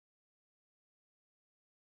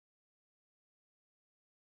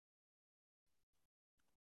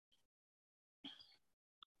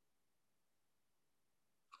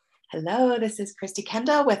Hello, this is Christy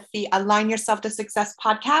Kendall with the Align Yourself to Success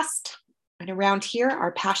podcast. And around here,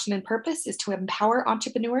 our passion and purpose is to empower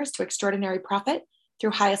entrepreneurs to extraordinary profit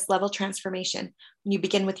through highest level transformation. When you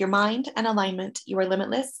begin with your mind and alignment, you are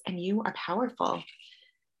limitless and you are powerful.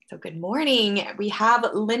 So good morning. We have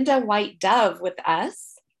Linda White Dove with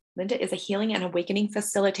us. Linda is a healing and awakening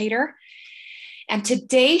facilitator. And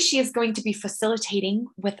today she is going to be facilitating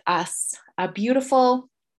with us a beautiful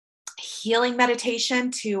healing meditation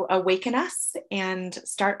to awaken us and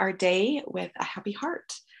start our day with a happy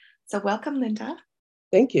heart. So welcome, Linda.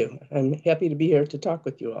 Thank you. I'm happy to be here to talk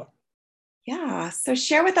with you all. Yeah. So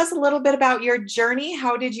share with us a little bit about your journey.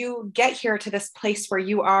 How did you get here to this place where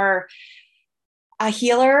you are a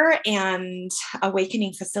healer and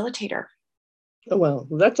awakening facilitator? Oh, well,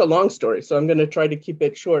 that's a long story, so I'm going to try to keep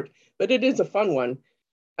it short, but it is a fun one.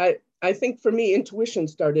 I think for me, intuition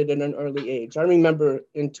started at an early age. I remember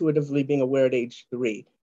intuitively being aware at age 3,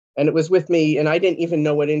 and it was with me, and I didn't even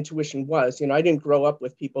know what intuition was. I didn't grow up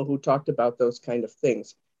with people who talked about those kind of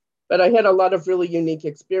things, but I had a lot of really unique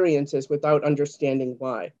experiences without understanding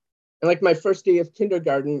why. And like my first day of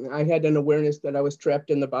kindergarten, I had an awareness that I was trapped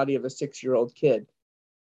in the body of a 6-year-old kid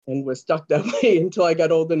and was stuck that way until I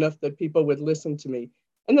got old enough that people would listen to me.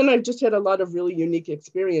 And then I just had a lot of really unique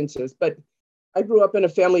experiences, but I grew up in a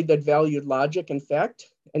family that valued logic and fact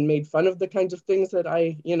and made fun of the kinds of things that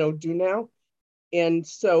I, do now. And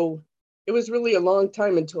so it was really a long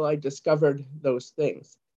time until I discovered those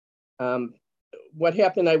things. What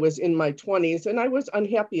happened, I was in my 20s and I was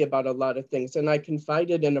unhappy about a lot of things. And I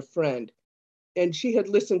confided in a friend, and she had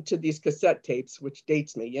listened to these cassette tapes, which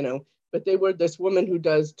dates me, but they were this woman who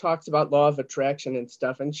talks about law of attraction and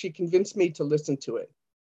stuff. And she convinced me to listen to it.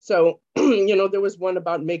 So, there was one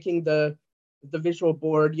about making the visual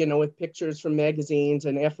board, with pictures from magazines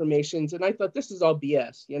and affirmations. And I thought, this is all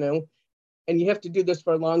BS, and you have to do this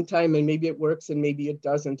for a long time and maybe it works and maybe it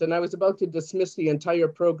doesn't. And I was about to dismiss the entire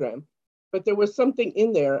program, but there was something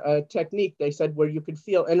in there, a technique, they said, where you could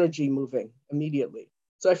feel energy moving immediately.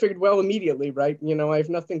 So I figured, well, immediately, right? I have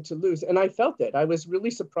nothing to lose. And I felt it. I was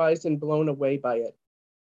really surprised and blown away by it.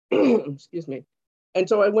 Excuse me. And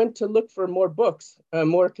so I went to look for more books,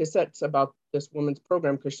 more cassettes about this woman's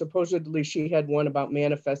program, because supposedly she had one about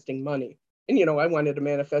manifesting money. And, I wanted to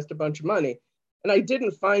manifest a bunch of money. And I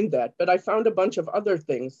didn't find that, but I found a bunch of other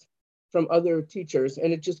things from other teachers,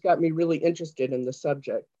 and it just got me really interested in the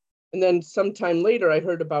subject. And then sometime later, I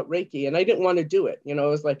heard about Reiki, and I didn't want to do it. It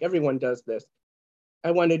was like, everyone does this.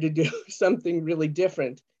 I wanted to do something really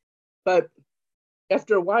different. But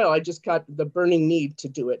after a while, I just got the burning need to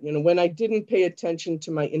do it. When I didn't pay attention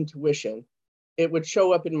to my intuition, it would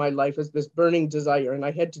show up in my life as this burning desire, and I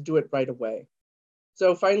had to do it right away.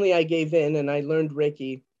 So finally, I gave in and I learned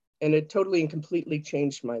Reiki, and it totally and completely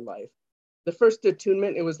changed my life. The first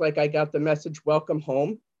attunement, it was like I got the message, welcome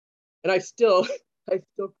home. And I still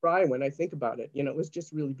cry when I think about it. It was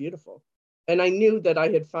just really beautiful. And I knew that I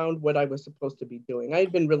had found what I was supposed to be doing. I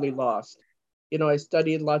had been really lost. I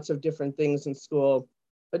studied lots of different things in school,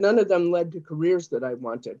 but none of them led to careers that I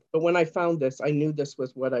wanted. But when I found this, I knew this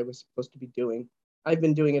was what I was supposed to be doing. I've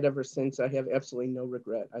been doing it ever since. I have absolutely no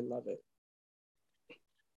regret. I love it.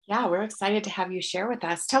 Yeah, we're excited to have you share with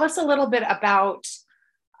us. Tell us a little bit about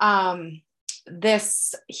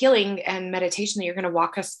this healing and meditation that you're going to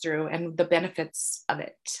walk us through and the benefits of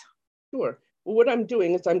it. Sure. Well, what I'm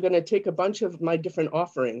doing is I'm going to take a bunch of my different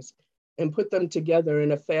offerings and put them together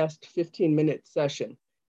in a fast 15-minute session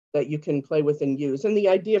that you can play with and use. And the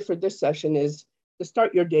idea for this session is to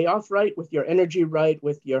start your day off right, with your energy right,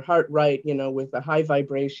 with your heart right, with a high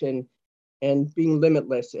vibration and being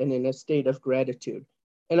limitless and in a state of gratitude.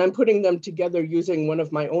 And I'm putting them together using one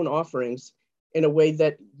of my own offerings in a way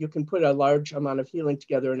that you can put a large amount of healing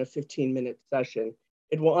together in a 15-minute session.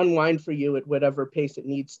 It will unwind for you at whatever pace it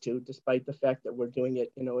needs to, despite the fact that we're doing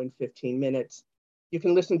it, in 15 minutes. You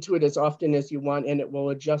can listen to it as often as you want, and it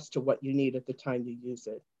will adjust to what you need at the time you use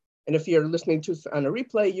it. And if you're listening to it on a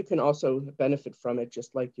replay, you can also benefit from it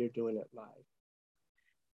just like you're doing it live.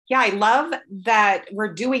 Yeah, I love that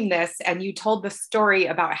we're doing this. And you told the story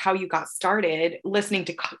about how you got started listening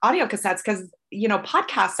to audio cassettes, because,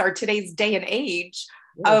 podcasts are today's day and age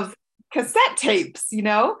of cassette tapes,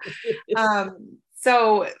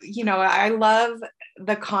 So, I love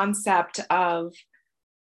the concept of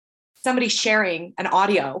somebody sharing an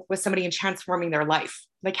audio with somebody and transforming their life.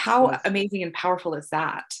 Like, how amazing and powerful is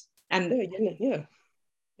that? And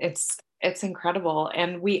it's incredible.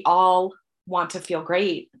 And we all want to feel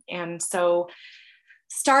great. And so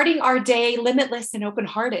starting our day limitless and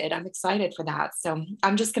open-hearted, I'm excited for that. So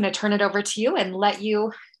I'm just going to turn it over to you and let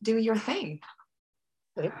you do your thing.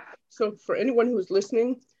 Okay. So for anyone who's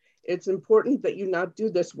listening, It's important that you not do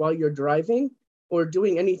this while you're driving or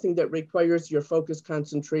doing anything that requires your focus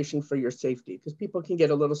concentration for your safety, because people can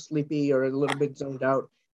get a little sleepy or a little bit zoned out,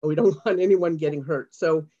 and we don't want anyone getting hurt.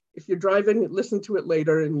 So if you're driving, listen to it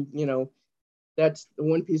later. And, that's the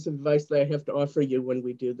one piece of advice that I have to offer you when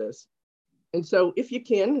we do this. And so if you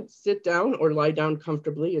can, sit down or lie down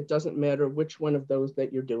comfortably. It doesn't matter which one of those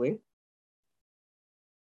that you're doing.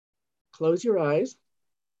 Close your eyes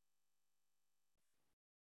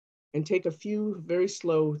and take a few very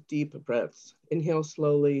slow, deep breaths. Inhale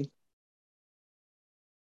slowly.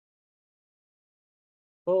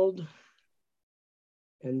 Hold,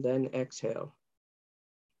 and then exhale.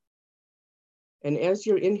 And as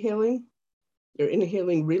you're inhaling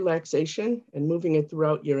relaxation and moving it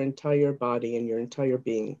throughout your entire body and your entire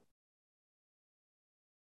being.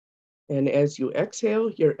 And as you exhale,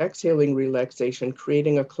 you're exhaling relaxation,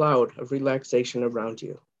 creating a cloud of relaxation around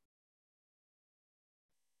you.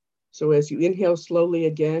 So as you inhale slowly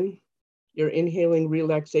again, you're inhaling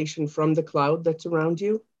relaxation from the cloud that's around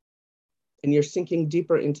you, and you're sinking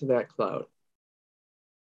deeper into that cloud.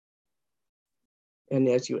 And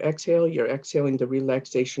as you exhale, you're exhaling the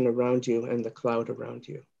relaxation around you and the cloud around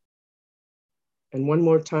you. And one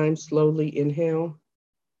more time, slowly inhale,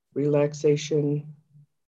 relaxation,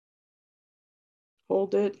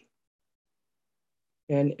 hold it,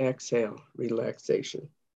 and exhale, relaxation.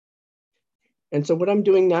 And so what I'm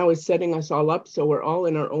doing now is setting us all up so we're all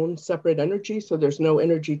in our own separate energy, so there's no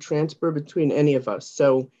energy transfer between any of us.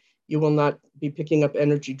 So you will not be picking up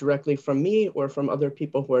energy directly from me or from other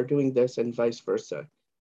people who are doing this, and vice versa.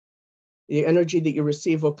 The energy that you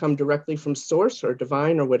receive will come directly from source or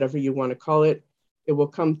divine or whatever you want to call it. It will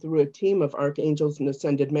come through a team of archangels and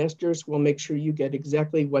ascended masters. We'll make sure you get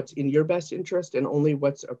exactly what's in your best interest and only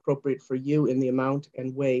what's appropriate for you in the amount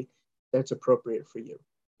and way that's appropriate for you.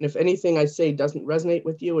 And if anything I say doesn't resonate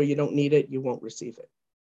with you or you don't need it, you won't receive it.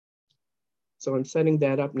 So I'm setting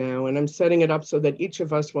that up now, and I'm setting it up so that each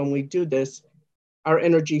of us, when we do this, our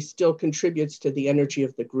energy still contributes to the energy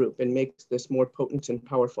of the group and makes this more potent and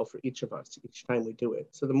powerful for each of us each time we do it.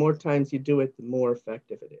 So the more times you do it, the more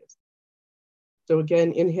effective it is. So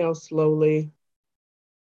again, inhale slowly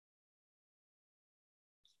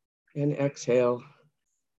and exhale.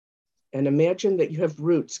 And imagine that you have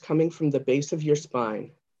roots coming from the base of your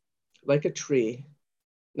spine, like a tree,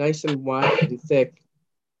 nice and wide and thick.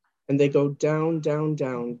 And they go down, down,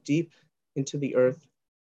 down, deep into the earth,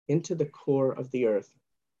 into the core of the earth.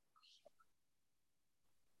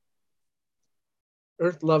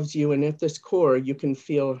 Earth loves you, and at this core, you can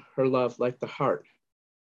feel her love like the heart.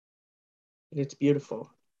 And it's beautiful.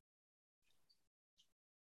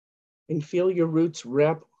 And feel your roots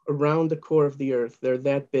wrap around the core of the earth. They're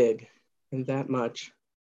that big and that much.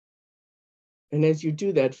 And as you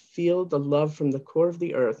do that, feel the love from the core of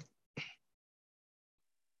the earth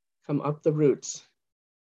come up the roots,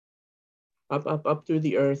 up, up, up through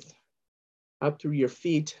the earth, up through your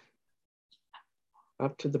feet,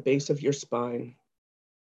 up to the base of your spine.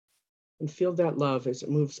 And feel that love as it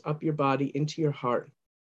moves up your body into your heart.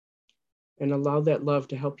 And allow that love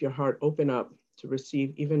to help your heart open up to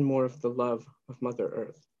receive even more of the love of Mother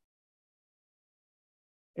Earth.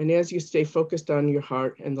 And as you stay focused on your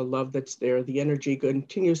heart and the love that's there, the energy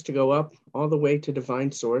continues to go up all the way to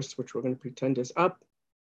divine source, which we're going to pretend is up.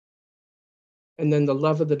 And then the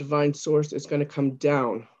love of the divine source is going to come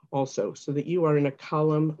down also, so that you are in a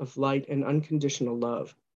column of light and unconditional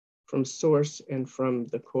love from source and from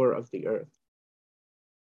the core of the earth.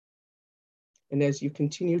 And as you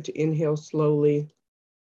continue to inhale slowly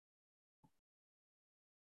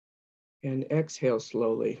and exhale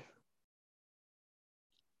slowly,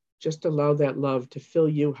 just allow that love to fill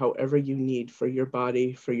you however you need for your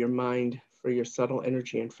body, for your mind, for your subtle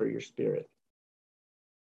energy, and for your spirit.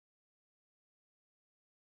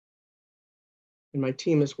 And my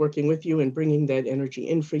team is working with you and bringing that energy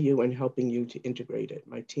in for you and helping you to integrate it.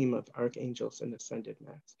 My team of archangels and ascended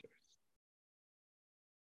masters.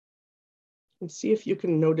 And see if you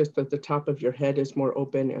can notice that the top of your head is more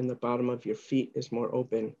open and the bottom of your feet is more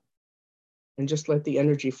open. And just let the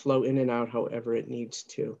energy flow in and out however it needs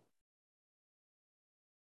to.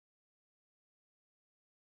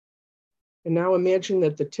 And now imagine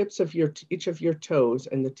that the tips of each of your toes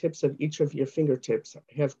and the tips of each of your fingertips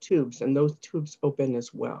have tubes, and those tubes open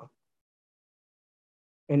as well.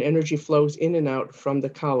 And energy flows in and out from the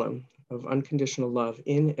column of unconditional love,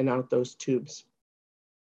 in and out those tubes.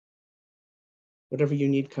 Whatever you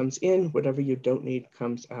need comes in, whatever you don't need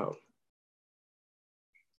comes out.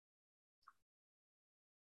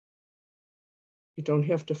 You don't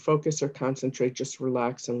have to focus or concentrate, just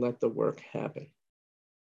relax and let the work happen.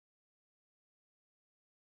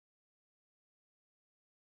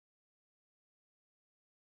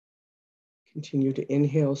 Continue to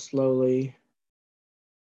inhale slowly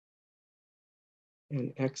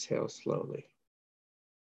and exhale slowly.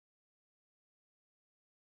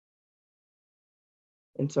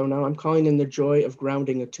 And so now I'm calling in the joy of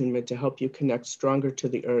grounding attunement to help you connect stronger to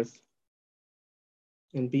the earth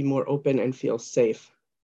and be more open and feel safe.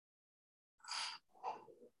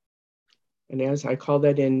 And as I call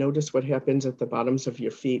that in, notice what happens at the bottoms of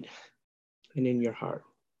your feet and in your heart.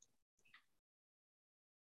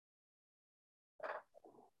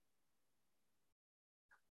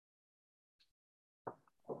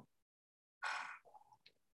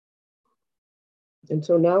 And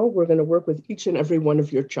so now we're going to work with each and every one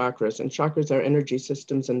of your chakras. And chakras are energy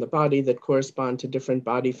systems in the body that correspond to different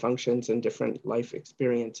body functions and different life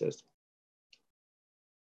experiences.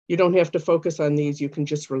 You don't have to focus on these. You can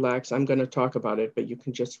just relax. I'm going to talk about it, but you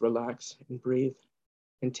can just relax and breathe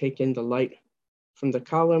and take in the light from the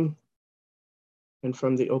column and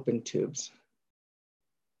from the open tubes.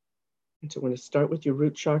 And so we're going to start with your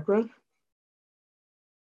root chakra.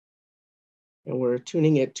 And we're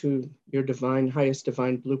tuning it to your highest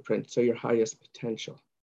divine blueprint, so your highest potential.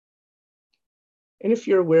 And if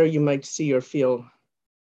you're aware, you might see or feel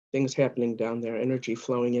things happening down there, energy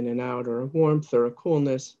flowing in and out, or a warmth or a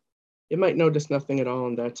coolness. You might notice nothing at all,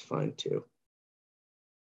 and that's fine too.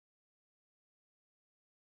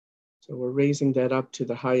 So we're raising that up to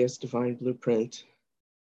the highest divine blueprint.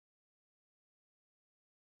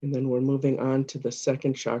 And then we're moving on to the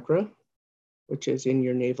second chakra, which is in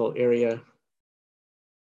your navel area,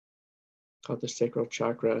 called the sacral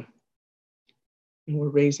chakra. And we're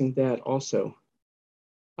raising that also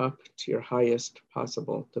up to your highest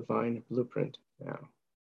possible divine blueprint now.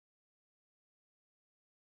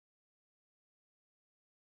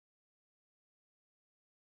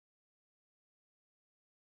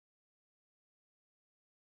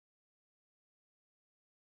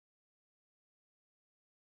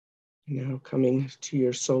 Now coming to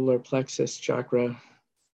your solar plexus chakra,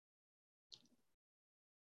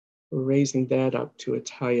 we're raising that up to its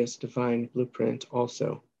highest divine blueprint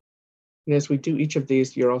also. And as we do each of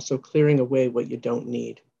these, you're also clearing away what you don't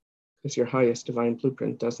need, because your highest divine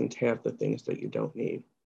blueprint doesn't have the things that you don't need.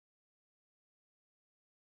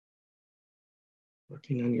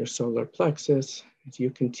 Working on your solar plexus as you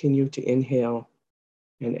continue to inhale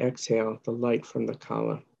and exhale the light from the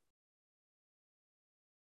column.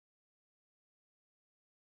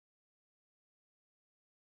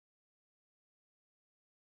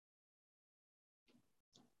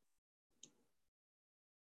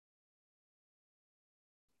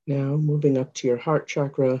 Now moving up to your heart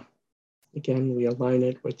chakra, again, we align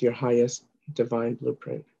it with your highest divine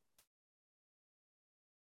blueprint.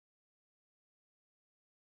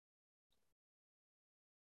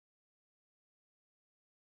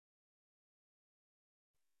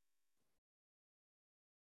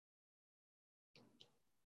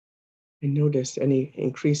 And notice any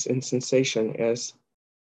increase in sensation as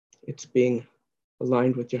it's being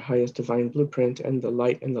aligned with your highest divine blueprint, and the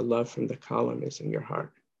light and the love from the column is in your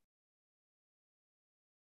heart.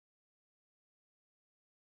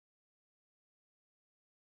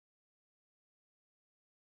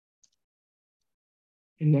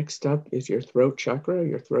 And next up is your throat chakra,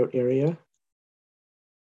 your throat area.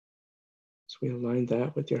 So we align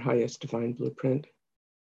that with your highest divine blueprint.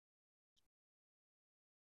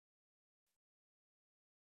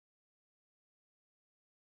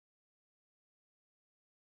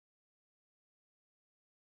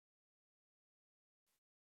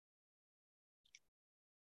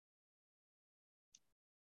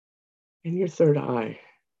 And your third eye,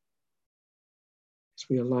 as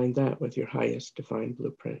we align that with your highest divine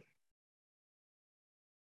blueprint.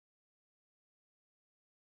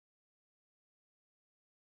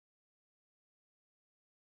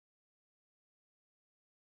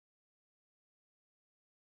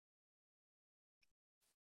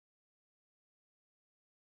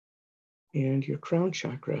 And your crown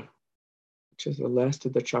chakra, which is the last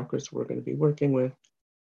of the chakras we're going to be working with.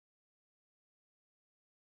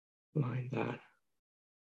 Align that.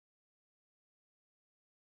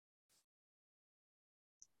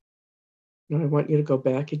 Now I want you to go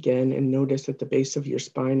back again and notice at the base of your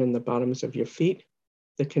spine and the bottoms of your feet,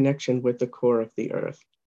 the connection with the core of the earth.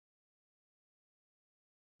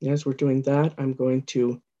 As we're doing that, I'm going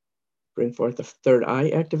to bring forth the third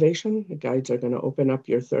eye activation. The guides are going to open up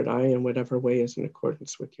your third eye in whatever way is in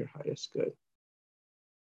accordance with your highest good.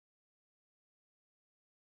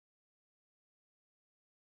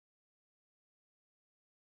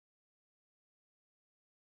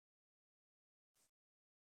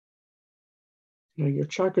 Now your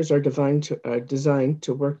chakras are designed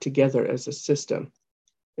to work together as a system.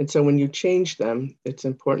 And so when you change them, it's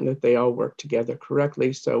important that they all work together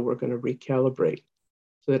correctly. So we're going to recalibrate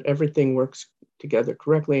so that everything works together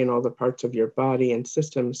correctly and all the parts of your body and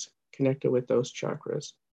systems connected with those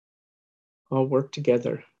chakras all work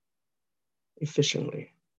together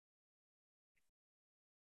efficiently.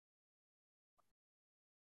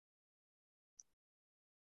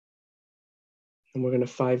 And we're going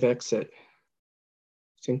to 5x it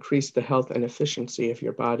to increase the health and efficiency of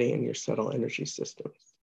your body and your subtle energy systems.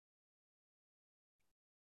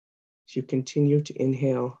 As you continue to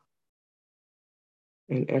inhale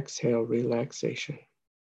and exhale relaxation.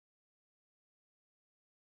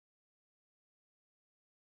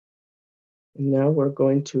 And now we're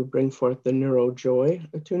going to bring forth the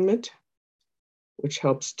NeuroJoy attunement, which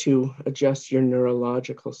helps to adjust your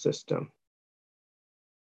neurological system.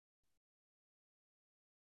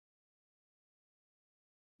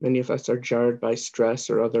 Many of us are jarred by stress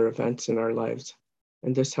or other events in our lives,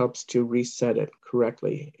 and this helps to reset it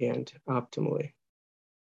correctly and optimally.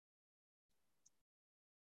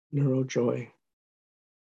 NeuroJoy,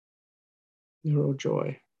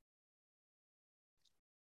 NeuroJoy,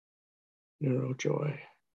 NeuroJoy.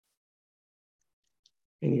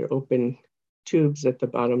 And your open tubes at the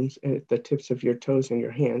bottoms, at the tips of your toes and your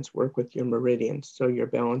hands work with your meridians, so you're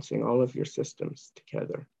balancing all of your systems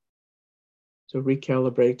together. So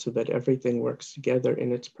recalibrate so that everything works together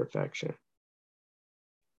in its perfection.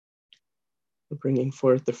 We're bringing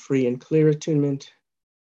forth the free and clear attunement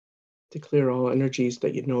to clear all energies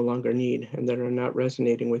that you no longer need and that are not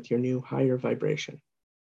resonating with your new higher vibration.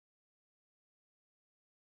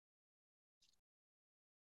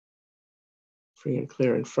 Free and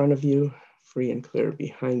clear in front of you, free and clear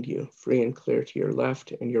behind you, free and clear to your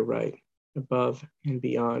left and your right, above and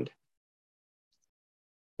beyond,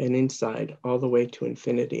 and inside, all the way to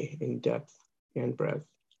infinity in depth and breadth.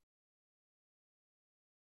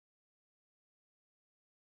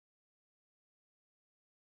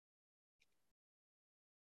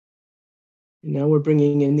 And now we're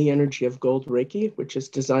bringing in the energy of Gold Reiki, which is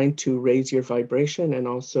designed to raise your vibration and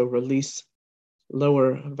also release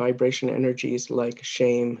lower vibration energies like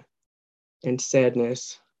shame and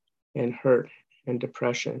sadness and hurt and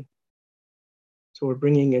depression. So we're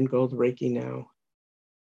bringing in Gold Reiki now.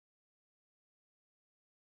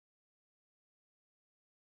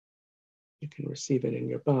 You can receive it in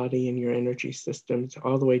your body, in your energy systems,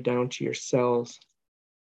 all the way down to your cells,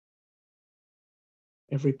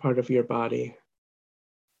 every part of your body,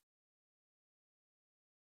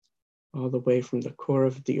 all the way from the core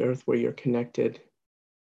of the earth where you're connected,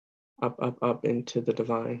 up, up, up into the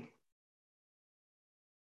divine.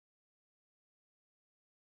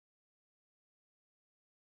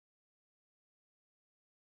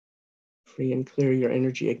 Free and clear your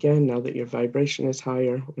energy again. Now that your vibration is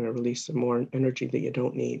higher, we're going to release some more energy that you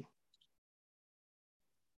don't need.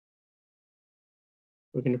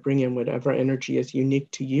 We're going to bring in whatever energy is unique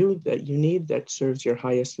to you that you need that serves your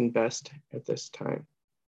highest and best at this time.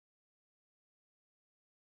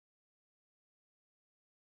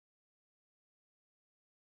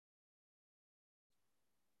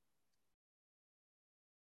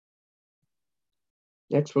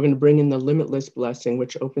 Next, we're going to bring in the limitless blessing,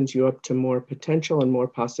 which opens you up to more potential and more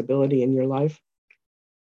possibility in your life.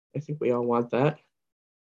 I think we all want that.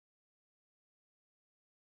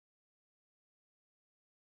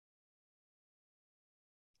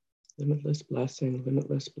 Limitless blessing,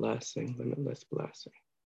 limitless blessing, limitless blessing.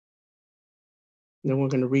 Then we're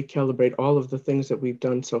going to recalibrate all of the things that we've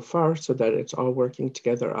done so far so that it's all working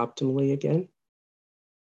together optimally again.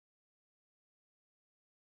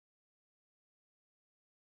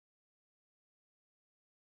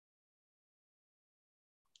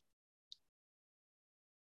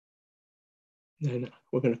 Then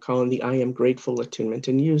we're going to call in the I am grateful attunement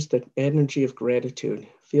and use the energy of gratitude.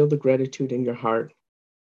 Feel the gratitude in your heart.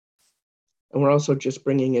 And we're also just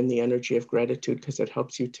bringing in the energy of gratitude because it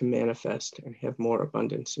helps you to manifest and have more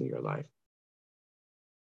abundance in your life.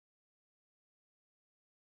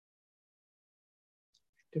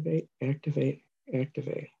 Activate, activate,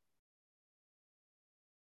 activate.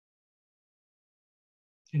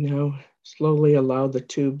 And now slowly allow the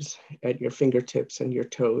tubes at your fingertips and your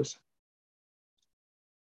toes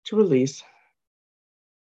to release.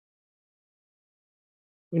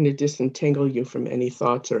 We're going to disentangle you from any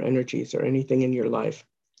thoughts or energies or anything in your life,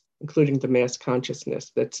 including the mass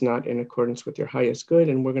consciousness that's not in accordance with your highest good,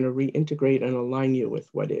 and we're going to reintegrate and align you with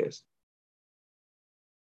what is.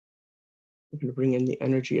 We're going to bring in the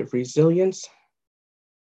energy of resilience,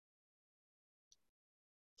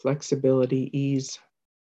 flexibility, ease,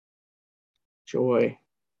 joy,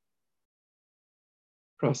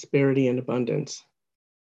 prosperity, and abundance.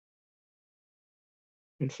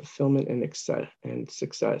 and fulfillment and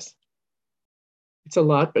success. It's a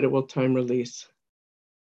lot, but it will time release.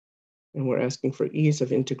 And we're asking for ease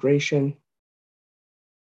of integration.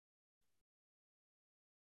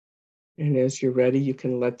 And as you're ready, you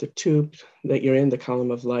can let the tube that you're in, the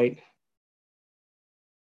column of light,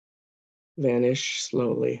 vanish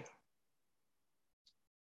slowly.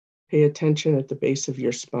 Pay attention at the base of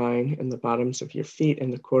your spine and the bottoms of your feet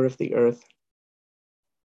and the core of the earth.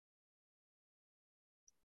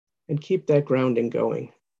 And keep that grounding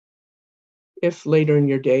going. If later in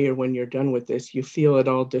your day or when you're done with this, you feel at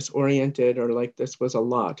all disoriented or like this was a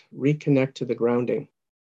lot, reconnect to the grounding.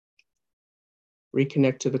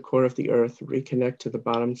 Reconnect to the core of the earth, reconnect to the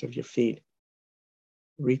bottoms of your feet,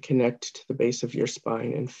 reconnect to the base of your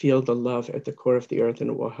spine and feel the love at the core of the earth,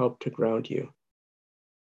 and it will help to ground you.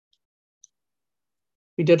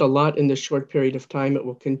 We did a lot in this short period of time. It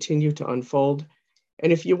will continue to unfold.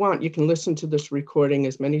 And if you want, you can listen to this recording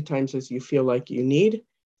as many times as you feel like you need.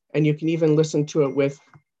 And you can even listen to it with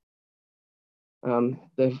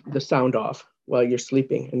the sound off while you're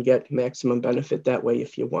sleeping and get maximum benefit that way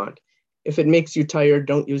if you want. If it makes you tired,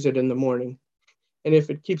 don't use it in the morning. And if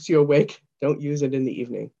it keeps you awake, don't use it in the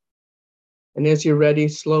evening. And as you're ready,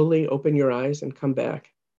 slowly open your eyes and come back.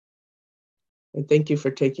 And thank you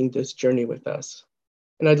for taking this journey with us.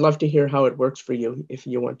 And I'd love to hear how it works for you if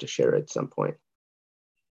you want to share at some point.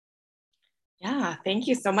 Yeah, thank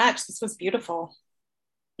you so much. This was beautiful.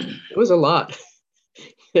 It was a lot.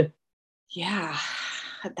 Yeah,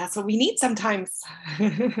 that's what we need sometimes.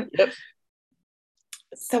 Yep.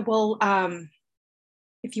 So we'll,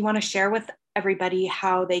 if you want to share with everybody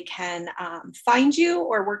how they can find you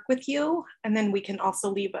or work with you, and then we can also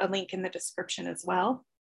leave a link in the description as well.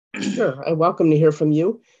 Sure, I welcome to hear from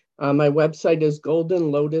you. My website is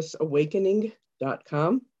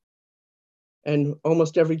goldenlotusawakening.com. And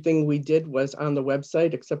almost everything we did was on the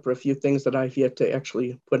website, except for a few things that I've yet to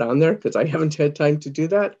actually put on there because I haven't had time to do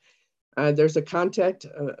that. There's a contact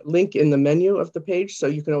link in the menu of the page, so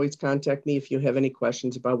you can always contact me if you have any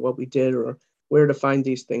questions about what we did or where to find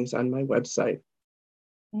these things on my website.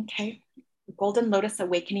 Okay,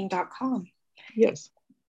 goldenlotusawakening.com. Yes.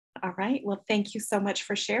 All right, well, thank you so much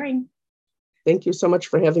for sharing. Thank you so much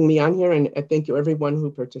for having me on here, and thank you everyone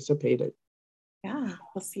who participated. Yeah,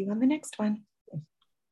 we'll see you on the next one.